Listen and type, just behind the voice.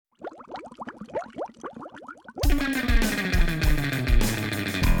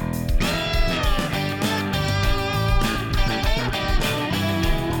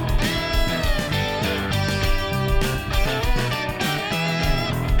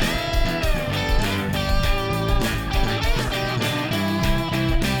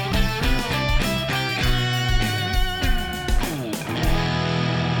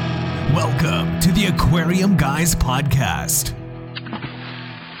the Aquarium Guys podcast.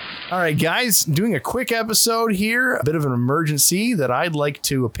 All right, guys, doing a quick episode here, a bit of an emergency that I'd like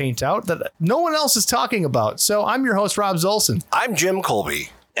to paint out that no one else is talking about. So I'm your host, Rob Zolson. I'm Jim Colby.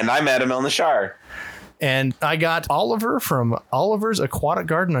 And I'm Adam Elnashar. And I got Oliver from Oliver's Aquatic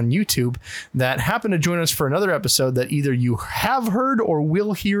Garden on YouTube that happened to join us for another episode that either you have heard or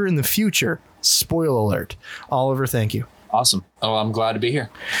will hear in the future. Spoiler alert. Oliver, thank you. Awesome. Oh, I'm glad to be here.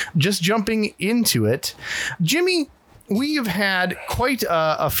 Just jumping into it. Jimmy, we have had quite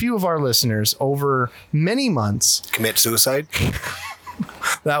a few of our listeners over many months Commit suicide?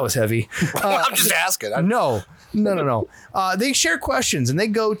 That was heavy. I'm just asking. No. They share questions and they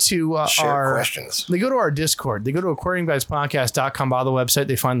go to They go to our Discord. They go to aquariumguyspodcast.com. By the website,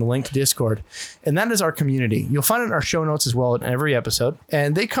 they find the link to Discord, and that is our community. You'll find it in our show notes as well in every episode.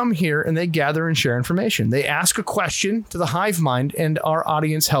 And they come here and they gather and share information. They ask a question to the hive mind, and our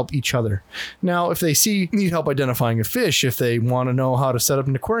audience help each other. Now, if they need help identifying a fish, if they want to know how to set up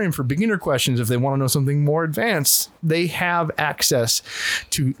an aquarium for beginner questions, if they want to know something more advanced, they have access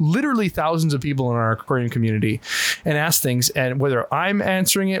to literally thousands of people in our aquarium community and ask things, and whether I'm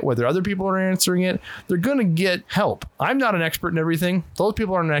answering it, whether other people are answering it, they're going to get help. I'm not an expert in everything. Those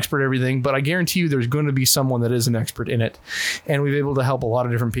people aren't an expert in everything, but I guarantee you there's going to be someone that is an expert in it, and we've been able to help a lot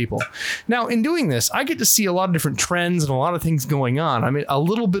of different people. Now, in doing this, I get to see a lot of different trends and a lot of things going on. I mean, a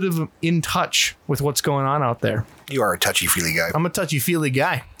little bit of in touch with what's going on out there. You are a touchy-feely guy. I'm a touchy-feely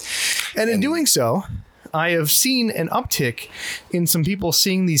guy. And in doing so, I have seen an uptick in some people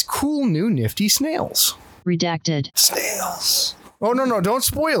seeing these cool new nifty snails. Redacted. Snails. Oh, no, don't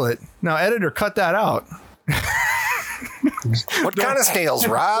spoil it. Now, editor, cut that out. What kind of snails,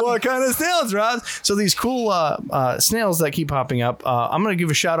 Rob? What kind of snails, Rob? So these cool snails that keep popping up, I'm going to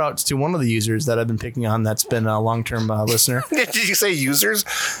give a shout out to one of the users that I've been picking on that's been a long-term listener. Did you say users?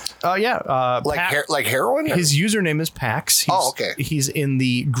 Yeah. Like heroin? His username is Pax. Okay. He's in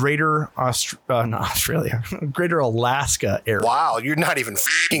the greater greater Alaska area. Wow, you're not even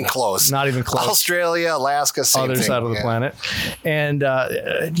f***ing close. Not even close. Australia, Alaska, same other thing. side of the planet. And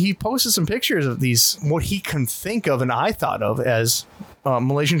he posted some pictures of these, what he can think of and I thought of as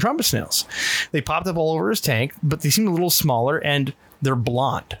Malaysian trumpet snails. They popped up all over his tank, but they seem a little smaller and they're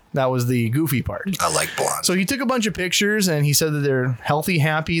blonde. That was the goofy part. I like blonde. So he took a bunch of pictures and he said that they're healthy,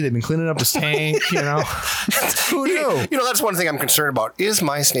 happy. They've been cleaning up his tank, Who knew? That's one thing I'm concerned about. Is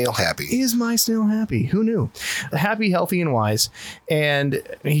my snail happy? Is my snail happy? Who knew? Happy, healthy, and wise. And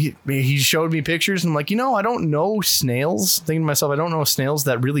he showed me pictures and I'm like, I don't know snails. Thinking to myself, I don't know snails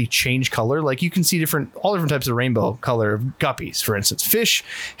that really change color. Like you can see all different types of rainbow color of guppies, for instance. Fish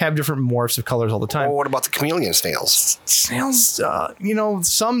have different morphs of colors all the time. Well, what about the chameleon snails? Snails,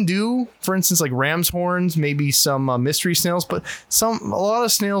 some do. For instance, like ram's horns, maybe some mystery snails, but a lot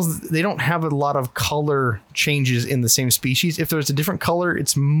of snails, they don't have a lot of color changes in the same species. If there's a different color,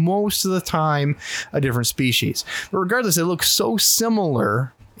 it's most of the time a different species. But regardless, they look so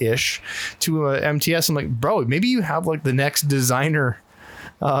similar-ish to MTS. I'm like, bro, maybe you have like the next designer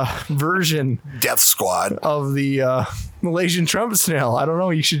version Death Squad of the Malaysian trumpet snail. I don't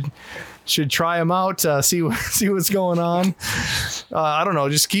know. You should try them out, see what's going on. I don't know.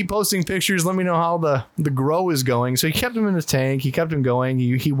 Just keep posting pictures. Let me know how the grow is going. So he kept them in his tank. He kept them going.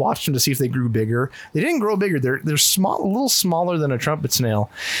 He watched them to see if they grew bigger. They didn't grow bigger. They're small, a little smaller than a trumpet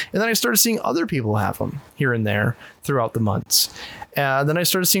snail. And then I started seeing other people have them here and there throughout the months. Then I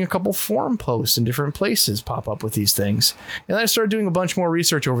started seeing a couple forum posts in different places pop up with these things. And then I started doing a bunch more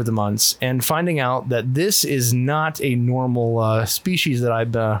research over the months and finding out that this is not a normal species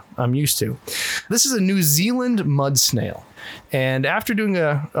that I'm used to. This is a New Zealand mud snail. And after doing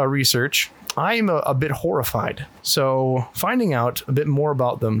a research, I'm a bit horrified. So finding out a bit more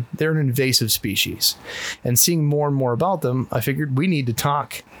about them, they're an invasive species. And seeing more and more about them, I figured we need to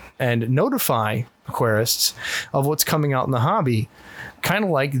talk and notify aquarists of what's coming out in the hobby. Kind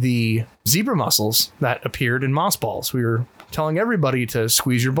of like the zebra mussels that appeared in moss balls. We were telling everybody to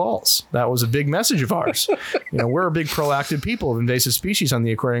squeeze your balls. That was a big message of ours. We're a big proactive people of invasive species on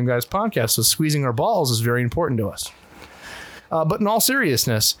the Aquarium Guys podcast, so squeezing our balls is very important to us. But in all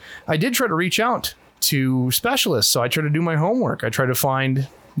seriousness, I did try to reach out to specialists. So I tried to do my homework. I tried to find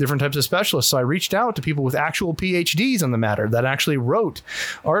different types of specialists. So I reached out to people with actual PhDs on the matter that actually wrote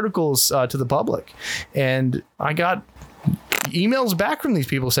articles to the public. And I got emails back from these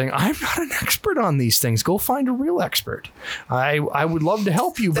people saying, I'm not an expert on these things. Go find a real expert. I would love to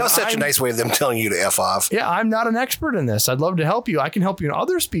help you. That was such a nice way of them telling you to F off. Yeah, I'm not an expert in this. I'd love to help you. I can help you in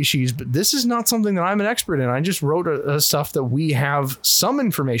other species, but this is not something that I'm an expert in. I just wrote a stuff that we have some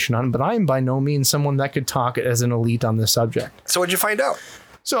information on, but I am by no means someone that could talk as an elite on this subject. So what'd you find out?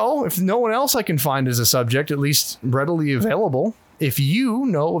 So if no one else I can find as a subject, at least readily available, if you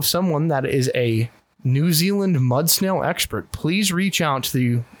know of someone that is a New Zealand mud snail expert, please reach out to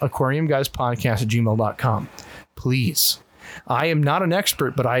the aquariumguyspodcast@gmail.com. Please. I am not an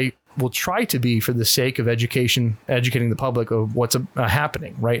expert, but I will try to be for the sake of educating the public of what's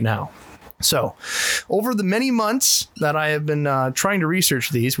happening right now. So over the many months that I have been trying to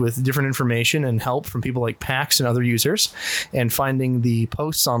research these with different information and help from people like PAX and other users and finding the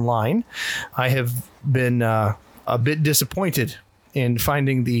posts online, I have been a bit disappointed in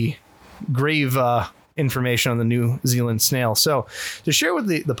finding the grave information on the New Zealand snail. So to share with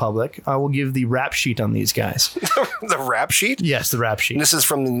the public, I will give the rap sheet on these guys. The rap sheet? Yes, the rap sheet. And this is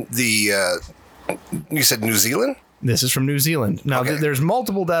from you said New Zealand? This is from New Zealand. Now, Okay. there's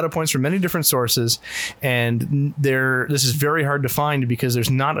multiple data points from many different sources, and this is very hard to find because there's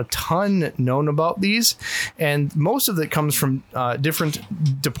not a ton known about these, and most of it comes from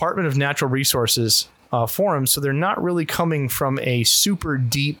different Department of Natural Resources forums, so they're not really coming from a super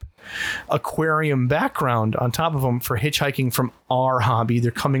deep aquarium background on top of them for hitchhiking from our hobby. They're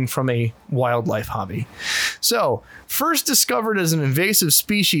coming from a wildlife hobby. So, first discovered as an invasive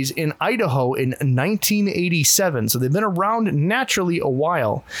species in Idaho in 1987. So they've been around naturally a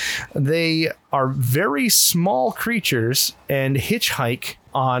while. They are very small creatures and hitchhike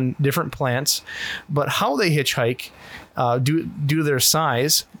on different plants, but how they hitchhike due to their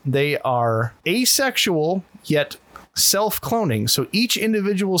size, they are asexual yet self-cloning. So each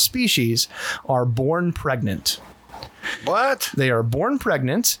individual species are born pregnant. What? They are born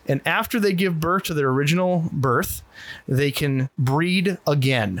pregnant, and after they give birth to their original birth, they can breed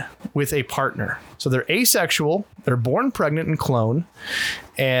again with a partner. So they're asexual, they're born pregnant and clone,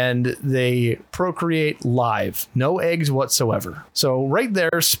 and they procreate live. No eggs whatsoever. So right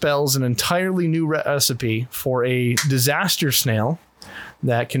there spells an entirely new recipe for a disaster snail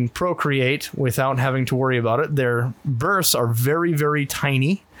that can procreate without having to worry about it. Their births are very, very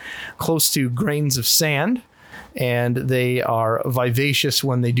tiny, close to grains of sand, and they are vivacious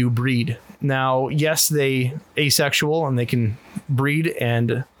when they do breed. Now, yes, they asexual and they can breed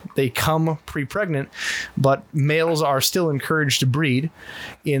and they come pre-pregnant, but males are still encouraged to breed.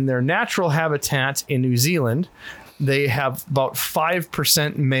 In their natural habitat in New Zealand, they have about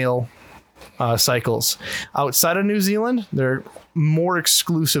 5% male cycles. Outside of New Zealand, they're more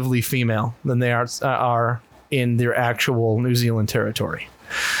exclusively female than they are in their actual New Zealand territory.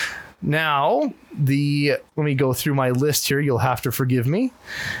 Now, let me go through my list here. You'll have to forgive me.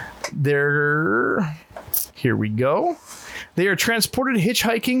 Here we go. They are transported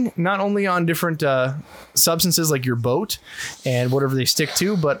hitchhiking, not only on different substances like your boat and whatever they stick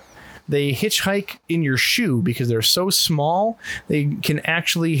to, but they hitchhike in your shoe because they're so small. They can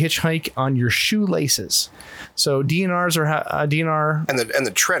actually hitchhike on your shoelaces. So DNRs are DNR And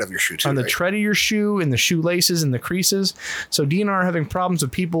the tread of your shoe too. on the right? tread of your shoe and the shoelaces and the creases. So DNR are having problems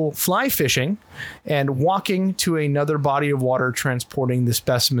with people fly fishing and walking to another body of water, transporting the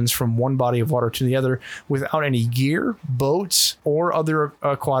specimens from one body of water to the other without any gear, boats, or other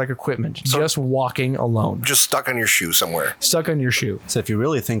aquatic equipment. Just walking alone. Just stuck on your shoe somewhere. Stuck on your shoe. So if you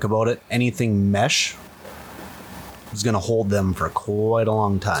really think about it, anything mesh is going to hold them for quite a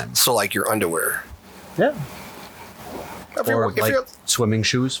long time. So like your underwear. Yeah. If Or you're, if like you're, swimming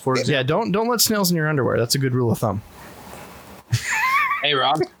shoes, for example. Yeah, don't let snails in your underwear. That's a good rule of thumb. Hey,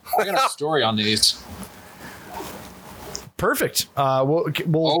 Rob, I got a story on these. Perfect.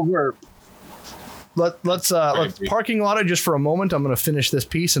 We'll let's parking lot it just for a moment. I'm going to finish this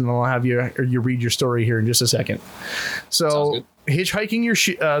piece and then I'll have you read your story here in just a second. So hitchhiking your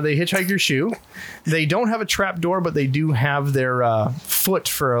shoe, they hitchhike your shoe. They don't have a trap door, but they do have their foot,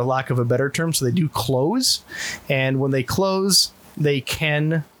 for a lack of a better term. So they do close, and when they close, they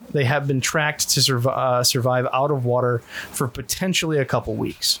have been tracked to survive out of water for potentially a couple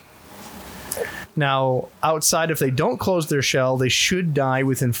weeks. Now, outside, if they don't close their shell, they should die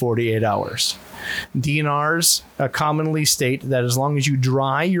within 48 hours. DNRs commonly state that as long as you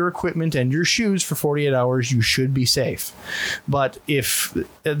dry your equipment and your shoes for 48 hours, you should be safe. But if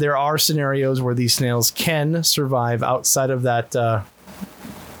there are scenarios where these snails can survive outside of that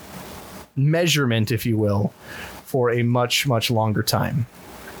measurement, if you will, for a much, much longer time.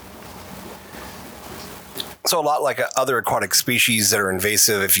 so a lot like other aquatic species that are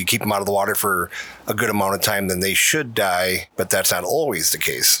invasive, if you keep them out of the water for a good amount of time, then they should die, but that's not always the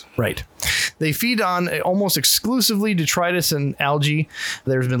case. Right. They feed on almost exclusively detritus and algae.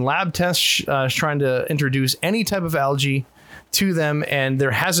 There's been lab tests trying to introduce any type of algae to them, and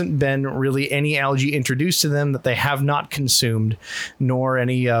there hasn't been really any algae introduced to them that they have not consumed, nor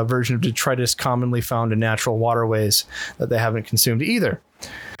any version of detritus commonly found in natural waterways that they haven't consumed either.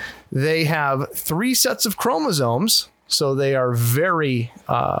 They have 3 sets of chromosomes, so they are very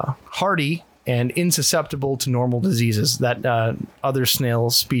hardy and insusceptible to normal diseases that other snail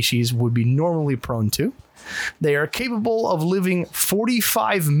species would be normally prone to. They are capable of living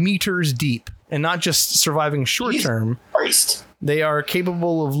 45 meters deep, and not just surviving short term. They are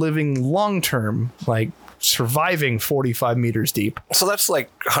capable of living long term, like surviving 45 meters deep. So that's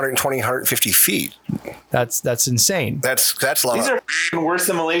like 120, 150 feet. That's insane. That's a lot. These are worse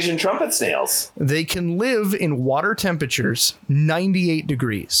than Malaysian trumpet snails. They can live in water temperatures 98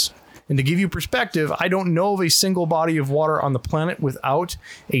 degrees. And to give you perspective, I don't know of a single body of water on the planet without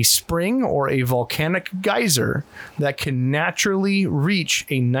a spring or a volcanic geyser that can naturally reach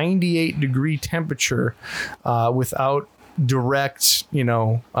a 98 degree temperature without direct,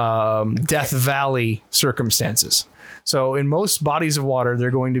 Death Valley circumstances. So in most bodies of water, they're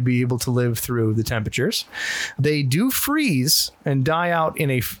going to be able to live through the temperatures. They do freeze and die out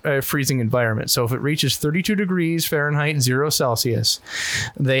in a freezing environment. So if it reaches 32 degrees Fahrenheit, 0 Celsius,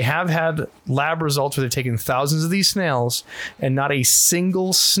 they have had lab results where they've taken thousands of these snails and not a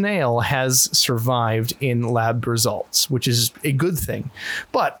single snail has survived in lab results, which is a good thing.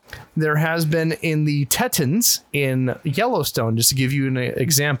 But there has been in the Tetons in Yellowstone, just to give you an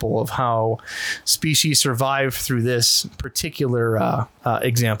example of how species survive through this particular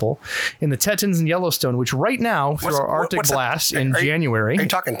example, in the Tetons in Yellowstone, which right now, through our Arctic blast in January. Are you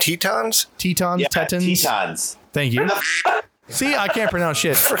talking Tetons? Tetons, Yeah, Tetons. Tetons. Thank you. See, I can't pronounce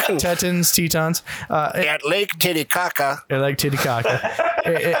shit. Tetons, Tetons. At Lake Titicaca. Like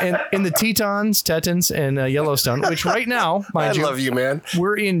Titicaca. in the Tetons, in Yellowstone, which right now, mind I love you, man.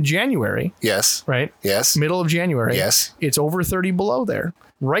 we're in January, Yes. right? Yes. Middle of January. Yes. It's over 30 below there.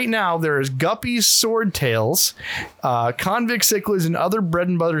 Right now, there's guppies, swordtails, convict cichlids, and other bread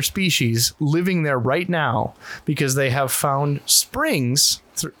and butter species living there right now because they have found springs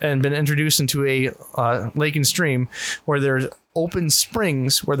and been introduced into a lake and stream where there's open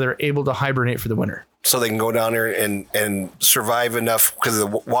springs where they're able to hibernate for the winter. So they can go down there and survive enough because the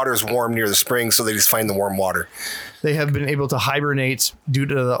water is warm near the spring, so they just find the warm water. They have been able to hibernate due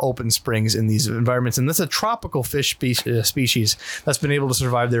to the open springs in these environments. And that's a tropical fish species that's been able to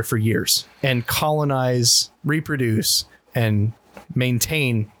survive there for years and colonize, reproduce, and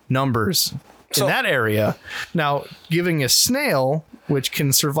maintain numbers in that area. Now, giving a snail, which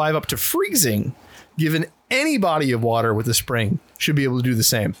can survive up to freezing, given any body of water with a spring, should be able to do the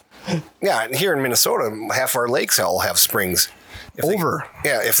same. Yeah, and here in Minnesota, half our lakes all have springs.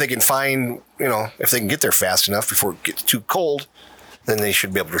 If they can find, if they can get there fast enough before it gets too cold, then they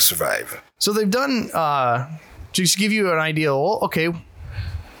should be able to survive. So they've done, just to give you an idea,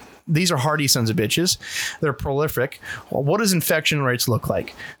 these are hardy sons of bitches. They're prolific. Well, what does infection rates look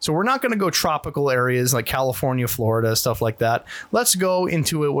like? So we're not going to go tropical areas like California, Florida, stuff like that. Let's go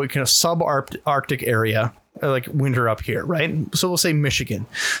into a kind of subarctic area, like winter up here, right? So we'll say Michigan.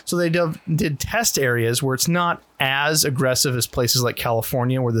 So they did test areas where it's not as aggressive as places like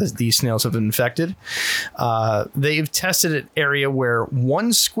California where these snails have been infected. They've tested an area where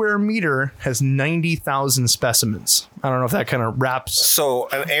 1 square meter has 90,000 specimens. I don't know if that kind of wraps. So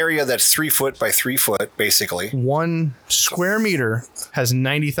an area that's 3 foot by 3 foot, basically. 1 square meter has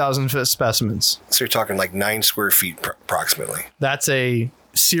 90,000 specimens. So you're talking like 9 square feet approximately. That's a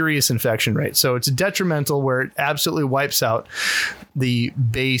serious infection rate. So it's detrimental where it absolutely wipes out the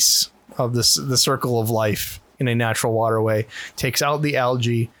base of the circle of life in a natural waterway, takes out the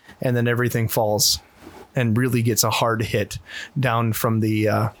algae, and then everything falls and really gets a hard hit down from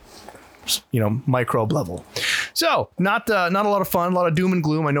the microbe level. So not a lot of fun, a lot of doom and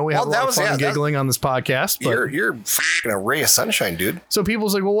gloom. I know we have a lot of fun giggling on this podcast, but you're a ray of sunshine, dude. So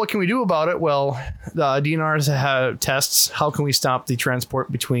people's like, well, what can we do about it? Well, the DNRs have tests. How can we stop the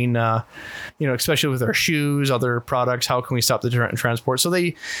transport between, especially with our shoes, other products? How can we stop the transport? So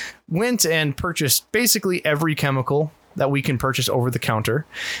they went and purchased basically every chemical that we can purchase over the counter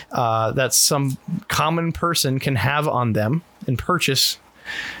that some common person can have on them and purchase.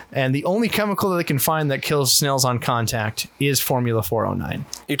 And the only chemical that they can find that kills snails on contact is Formula 409.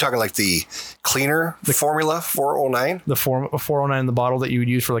 You're talking like the cleaner, the Formula 409? The 409 in the bottle that you would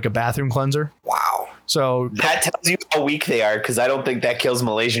use for like a bathroom cleanser. Wow. So that tells you how weak they are, because I don't think that kills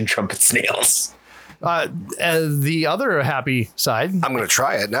Malaysian trumpet snails. The other happy side, I'm going to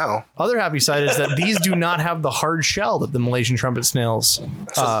try it now. Other happy side is that these do not have the hard shell that the Malaysian trumpet snails.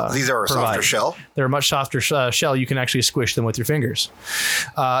 So these are a softer shell? They're a much softer shell. You can actually squish them with your fingers.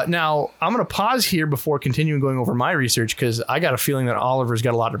 Now, I'm going to pause here before continuing going over my research because I got a feeling that Oliver's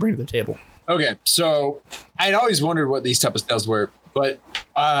got a lot to bring to the table. Okay, so I'd always wondered what these type of snails were, but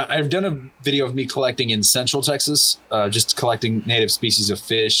I've done a video of me collecting in Central Texas, just collecting native species of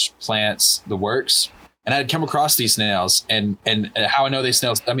fish, plants, the works. And I had come across these snails, and how I know these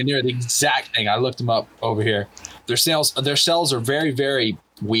snails, I mean, they're the exact thing. I looked them up over here. Their cells are very, very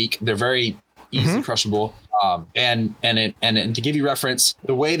weak. They're very easily crushable. And to give you reference,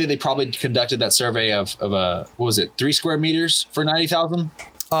 the way that they probably conducted that survey of what was it, 3 square meters for 90,000?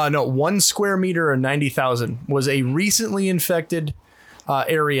 No, 1 square meter and 90,000 was a recently infected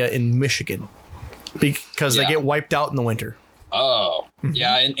area in Michigan because they get wiped out in the winter. Oh,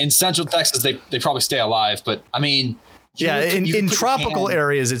 yeah. In Central Texas, they probably stay alive. But I mean, in tropical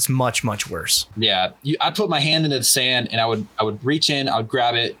areas, it's much, much worse. Yeah. I put my hand into the sand and I would reach in, I would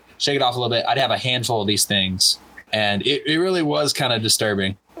grab it, shake it off a little bit. I'd have a handful of these things. And it really was kind of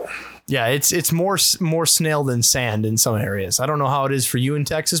disturbing. Yeah, it's more snail than sand in some areas. I don't know how it is for you in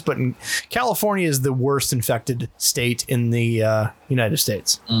Texas, but in California is the worst infected state in the United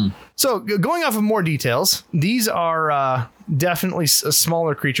States. So going off of more details, these are definitely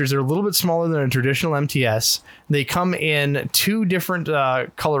smaller creatures. They're a little bit smaller than a traditional MTS. They come in 2 different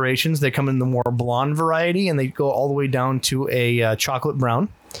colorations. They come in the more blonde variety, and they go all the way down to a chocolate brown.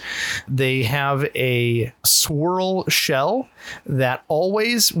 They have a swirl shell that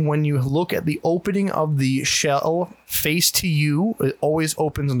always, when you look at the opening of the shell face to you, it always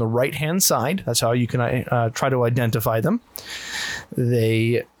opens on the right hand side. That's how you can try to identify them.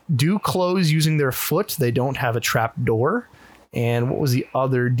 They do close using their foot. They don't have a trap door. And what was the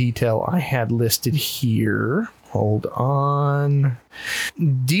other detail I had listed here? Hold on.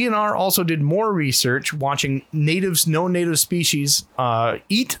 DNR also did more research watching known native species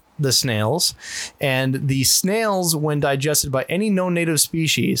eat the snails, and the snails, when digested by any known native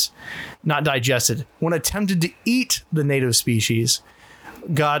species, not digested, when attempted to eat the native species,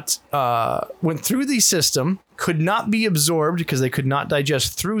 went through the system, could not be absorbed because they could not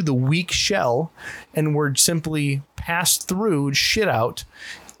digest through the weak shell, and were simply passed through, shit out,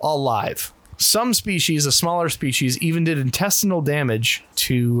 alive. Some species, a smaller species, even did intestinal damage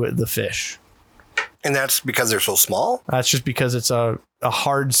to the fish. And that's because they're so small? That's just because it's a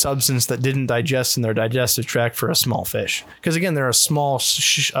hard substance that didn't digest in their digestive tract for a small fish. Because again, they're a small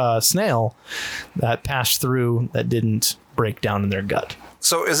snail that passed through that didn't break down in their gut.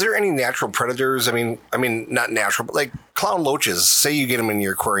 So is there any natural predators? I mean, not natural, but like clown loaches, say you get them in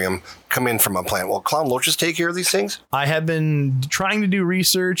your aquarium, come in from a plant. Will clown loaches take care of these things? I have been trying to do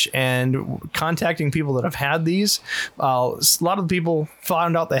research and contacting people that have had these. A lot of the people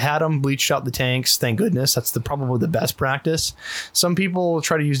found out they had them, bleached out the tanks. Thank goodness. That's probably the best practice. Some people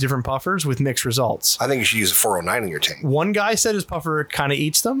try to use different puffers with mixed results. I think you should use a 409 in your tank. One guy said his puffer kind of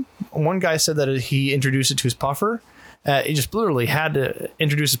eats them. One guy said that he introduced it to his puffer. He just literally had to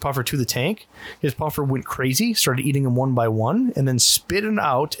introduce his puffer to the tank. His puffer went crazy, started eating them one by one, and then spit it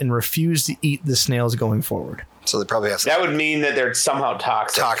out and refused to eat the snails going forward. So they probably have that would mean that they're somehow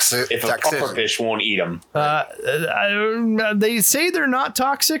toxic if a pufferfish won't eat them. They say they're not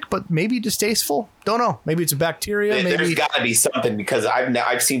toxic, but maybe distasteful. Don't know. Maybe it's a bacteria. There's got to be something, because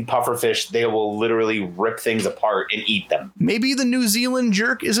I've seen pufferfish. They will literally rip things apart and eat them. Maybe the New Zealand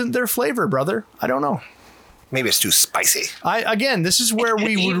jerk isn't their flavor, brother. I don't know. Maybe it's too spicy. This is where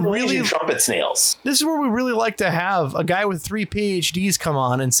we would really trumpet snails. This is where we really like to have a guy with 3 PhDs come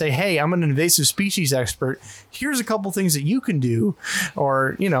on and say, "Hey, I'm an invasive species expert. Here's a couple things that you can do,"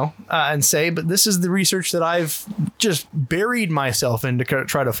 or and say, "But this is the research that I've just buried myself in to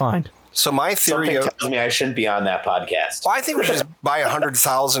try to find." So my theory tells me I shouldn't be on that podcast. Well, I think we should just buy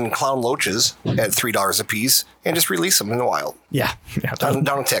 100,000 clown loaches at $3 a piece and just release them in the wild. Yeah. Down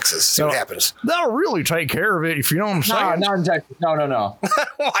in Texas. See what happens. That'll really take care of it, if you know what I'm saying. No, not in Texas. No.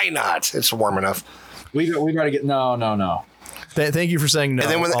 Why not? It's warm enough. We got to get no. Thank you for saying no.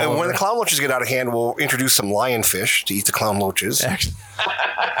 And then when the clown loaches get out of hand, we'll introduce some lionfish to eat the clown loaches.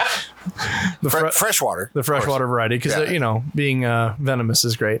 Freshwater. The freshwater variety, because, being venomous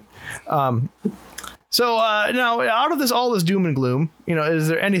is great. So now, out of all this doom and gloom, is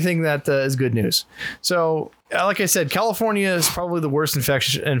there anything that is good news? So, like I said, California is probably the worst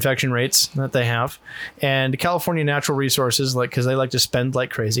infection rates that they have, and California Natural Resources, because they like to spend like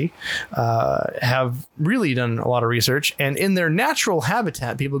crazy, have really done a lot of research. And in their natural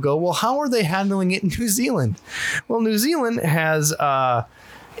habitat, people go, well, how are they handling it in New Zealand? Well, New Zealand has,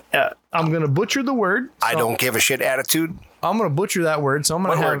 I'm going to butcher the word. So I don't give a shit attitude. I'm going to butcher that word. So I'm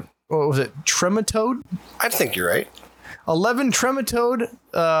going to have, what was it, trematode? I think you're right. 11 trematode.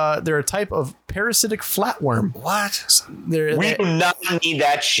 They're a type of parasitic flatworm. What? We do not need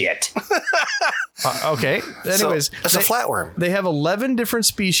that shit. Okay. Anyways, it's a flatworm. They have 11 different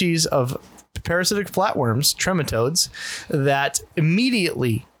species of parasitic flatworms, trematodes, that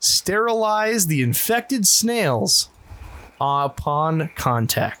immediately sterilize the infected snails upon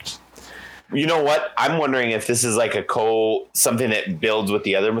contact. You know what? I'm wondering if this is like something that builds with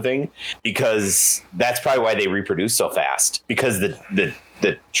the other thing, because that's probably why they reproduce so fast, because the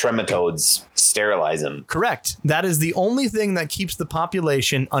trematodes sterilize them. Correct. That is the only thing that keeps the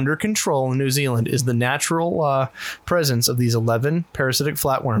population under control in New Zealand, is the natural presence of these 11 parasitic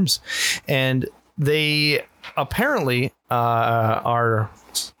flatworms. And they apparently are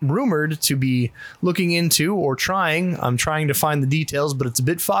rumored to be looking into or I'm trying to find the details, but it's a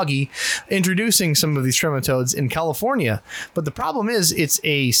bit foggy, introducing some of these trematodes in California. But the problem is it's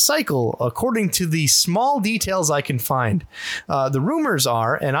a cycle, according to the small details I can find. The rumors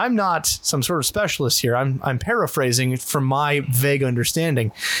are, and I'm not some sort of specialist here, I'm paraphrasing from my vague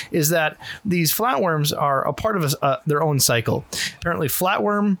understanding, is that these flatworms are a part of their own cycle. Apparently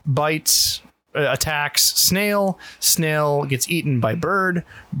flatworm bites, attacks snail gets eaten by bird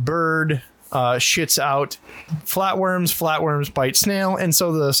shits out flatworms bite snail, and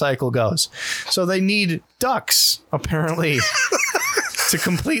so the cycle goes. So they need ducks apparently to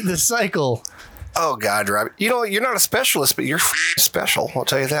complete the cycle. Oh God, Rob! You're not a specialist, but you're special. I'll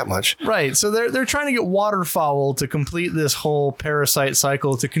tell you that much. Right. So they're trying to get waterfowl to complete this whole parasite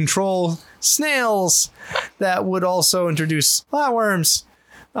cycle to control snails that would also introduce flatworms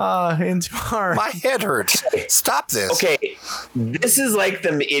into our... My head hurts. Stop this. Okay, this is like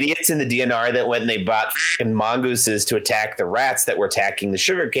them idiots in the DNR that went and they bought fucking mongooses to attack the rats that were attacking the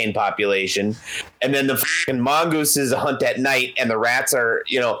sugarcane population, and then the fucking mongooses hunt at night, and the rats are,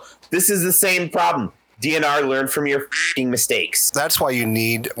 this is the same problem. DNR, learn from your fucking mistakes. That's why you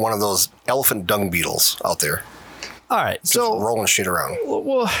need one of those elephant dung beetles out there. All right, so rolling shit around.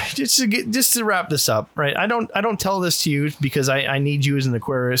 Well, just to wrap this up, right? I don't tell this to you because I need you as an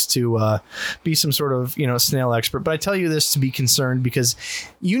aquarist to be some sort of snail expert, but I tell you this to be concerned because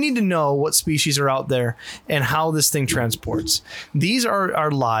you need to know what species are out there and how this thing transports. These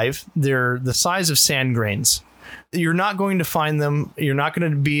are live. They're the size of sand grains. You're not going to find them. You're not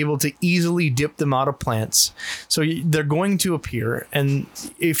going to be able to easily dip them out of plants. So they're going to appear. And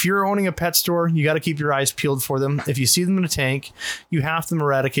if you're owning a pet store, you got to keep your eyes peeled for them. If you see them in a tank, you have to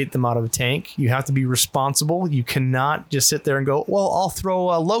eradicate them out of a tank. You have to be responsible. You cannot just sit there and go, well, I'll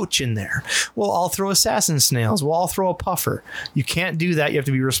throw a loach in there. Well, I'll throw assassin snails. Well, I'll throw a puffer. You can't do that. You have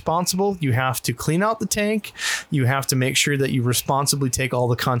to be responsible. You have to clean out the tank. You have to make sure that you responsibly take all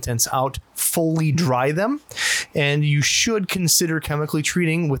the contents out, fully dry them. And you should consider chemically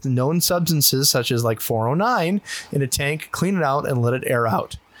treating with known substances such as like 409 in a tank, clean it out and let it air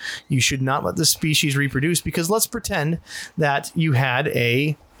out. You should not let the species reproduce, because let's pretend that you had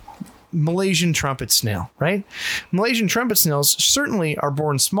a Malaysian trumpet snail, right? Malaysian trumpet snails certainly are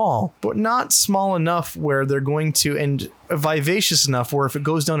born small, but not small enough where they're going to, and vivacious enough where if it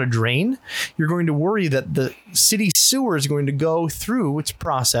goes down a drain, you're going to worry that the city sewer is going to go through its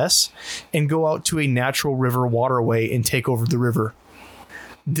process and go out to a natural river waterway and take over the river.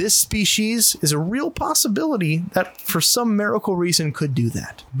 This species is a real possibility that for some miracle reason could do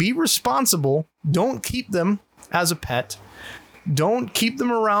that. Be responsible. Don't keep them as a pet. Don't keep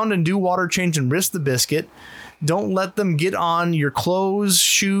them around and do water change and risk the biscuit. Don't let them get on your clothes,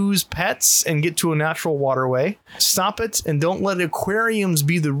 shoes, pets, and get to a natural waterway. Stop it, and don't let aquariums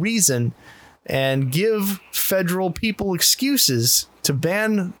be the reason and give federal people excuses to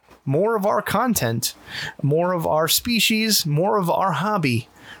ban more of our content, more of our species, more of our hobby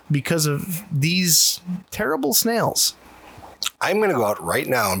because of these terrible snails. I'm going to go out right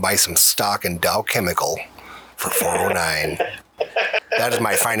now and buy some stock in Dow Chemical for $409. That is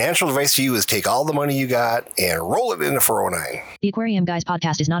my financial advice to you: is take all the money you got and roll it into 409. The Aquarium Guys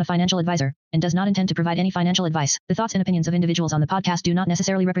podcast is not a financial advisor and does not intend to provide any financial advice. The thoughts and opinions of individuals on the podcast do not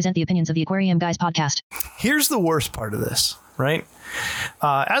necessarily represent the opinions of the Aquarium Guys podcast. Here's the worst part of this, right?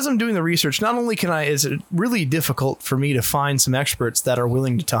 As I'm doing the research, not only is it really difficult for me to find some experts that are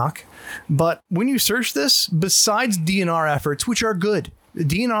willing to talk, but when you search this, besides DNR efforts, which are good,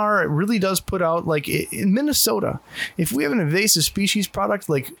 DNR really does put out, like in Minnesota, if we have an invasive species product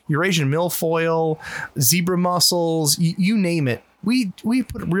like Eurasian milfoil, zebra mussels, you name it, we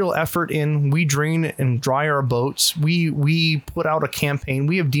put real effort in. We drain and dry our boats. We put out a campaign.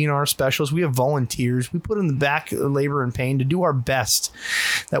 We have DNR specials. We have volunteers. We put in the back labor and pain to do our best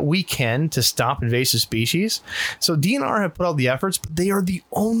that we can to stop invasive species. So DNR have put out the efforts, but they are the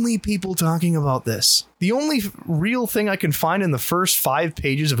only people talking about this. The only real thing I can find in the first 5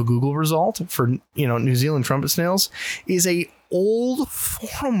 pages of a Google result for, New Zealand trumpet snails is a old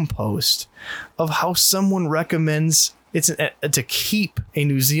forum post of how someone recommends to keep a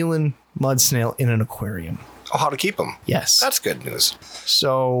New Zealand mud snail in an aquarium. Oh, how to keep them? Yes, that's good news.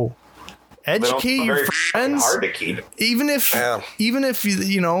 So educate your friends. Hard to keep. Even if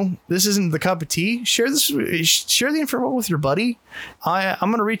this isn't the cup of tea, share the info with your buddy.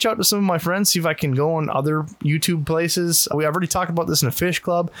 I'm gonna reach out to some of my friends, see if I can go on other YouTube places. We already talked about this in a fish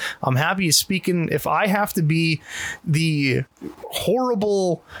club. I'm happy speaking. If I have to be the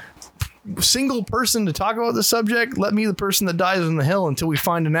horrible single person to talk about the subject, let me the person that dies on the hill until we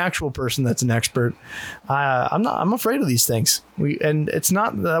find an actual person that's an expert. I'm afraid of these things. And it's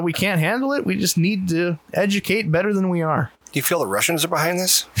not that we can't handle it. We just need to educate better than we are. Do you feel the Russians are behind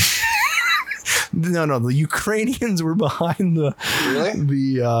this? No, the Ukrainians were behind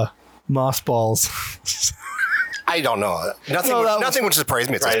the mothballs. I don't know. Nothing would surprise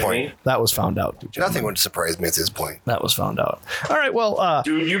me at this point. That was found out. Nothing would surprise me at this point. That was found out. All right, well...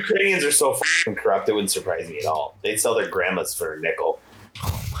 Dude, Ukrainians are so fucking corrupt, it wouldn't surprise me at all. They'd sell their grandmas for a nickel.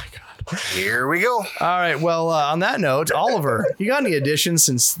 Oh, my God. Here we go. All right, well, on that note, Oliver, you got any additions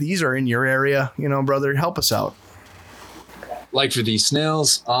since these are in your area? Brother, help us out. Like for these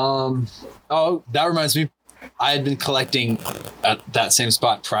snails, that reminds me. I had been collecting at that same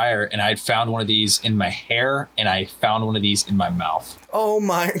spot prior, and I had found one of these in my hair, and I found one of these in my mouth. Oh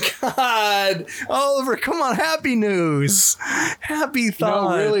my God, Oliver! Come on, happy news, happy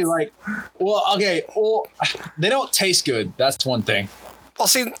thoughts. Really, they don't taste good. That's one thing. Well,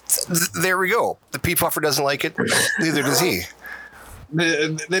 see, there we go. The pea puffer doesn't like it. Neither does he.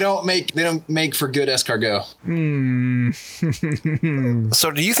 They don't make for good escargot.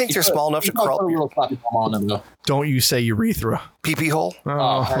 So do you think they're small enough to crawl? Don't you say urethra? Pee-pee hole?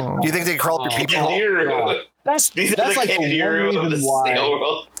 Oh. Do you think they crawl up your pee-pee hole? That's like the one reason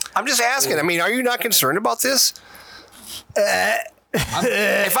why. I'm just asking. I mean, are you not concerned about this?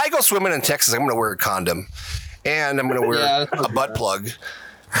 If I go swimming in Texas, I'm going to wear a condom, and I'm going to wear a butt plug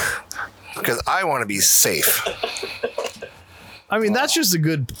because I want to be safe. I mean, that's just a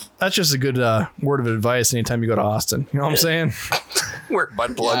good word of advice anytime you go to Austin. You know what I'm saying? Wear a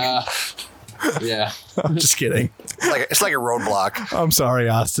butt plug. Yeah. I'm just kidding. It's like a roadblock. I'm sorry,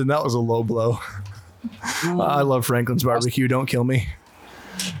 Austin. That was a low blow. I love Franklin's barbecue. Don't kill me.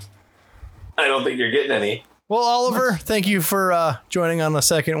 I don't think you're getting any. Well, Oliver, thank you for joining on the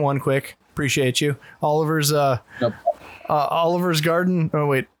second one quick. Appreciate you. Oliver's Oliver's Garden. Oh,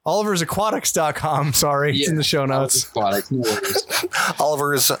 wait. Oliver'sAquatics.com. Sorry. It's in the show notes.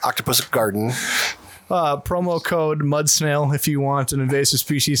 Oliver's Octopus Garden. Promo code MudSnail if you want an invasive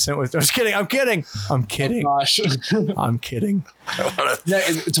species sent with. I'm just kidding. I'm kidding. I'm kidding. Oh, gosh. I'm kidding.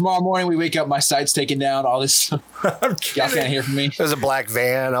 Tomorrow morning we wake up, my site's taken down. All this. Y'all can't hear from me. There's a black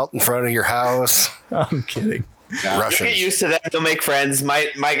van out in front of your house. I'm kidding. Russians. Get used to that. They'll make friends.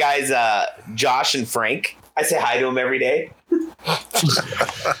 My guys, Josh and Frank. I say hi to them every day.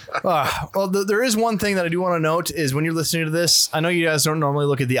 Well, there is one thing that I do want to note is when you're listening to this, I know you guys don't normally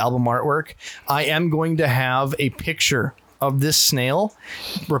look at the album artwork. I am going to have a picture of this snail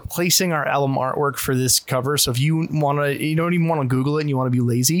replacing our album artwork for this cover. So if you don't even want to Google it and you want to be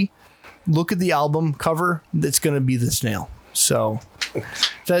lazy, look at the album cover. That's going to be the snail. So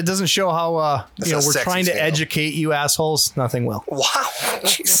that doesn't show how we're trying to educate you assholes. Nothing will. Wow.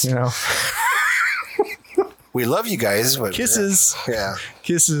 Jeez. We love you guys. But kisses. Yeah.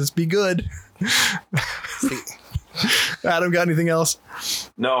 Kisses. Be good. Adam, got anything else?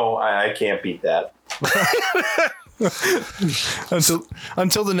 No, I can't beat that.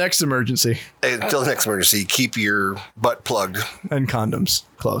 Until the next emergency. Until the next emergency, keep your butt plugged. And condoms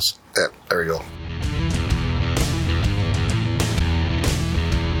close. Yeah, there we go.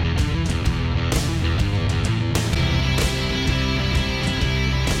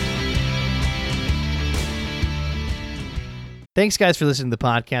 Thanks, guys, for listening to the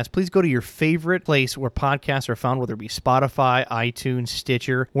podcast. Please go to your favorite place where podcasts are found, whether it be Spotify, iTunes,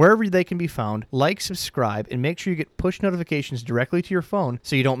 Stitcher, wherever they can be found. Like, subscribe, and make sure you get push notifications directly to your phone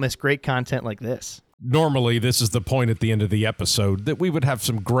so you don't miss great content like this. Normally, this is the point at the end of the episode that we would have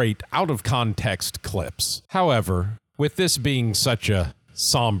some great out-of-context clips. However, with this being such a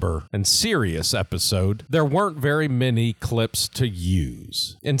somber and serious episode, there weren't very many clips to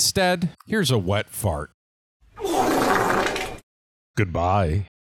use. Instead, here's a wet fart. Goodbye.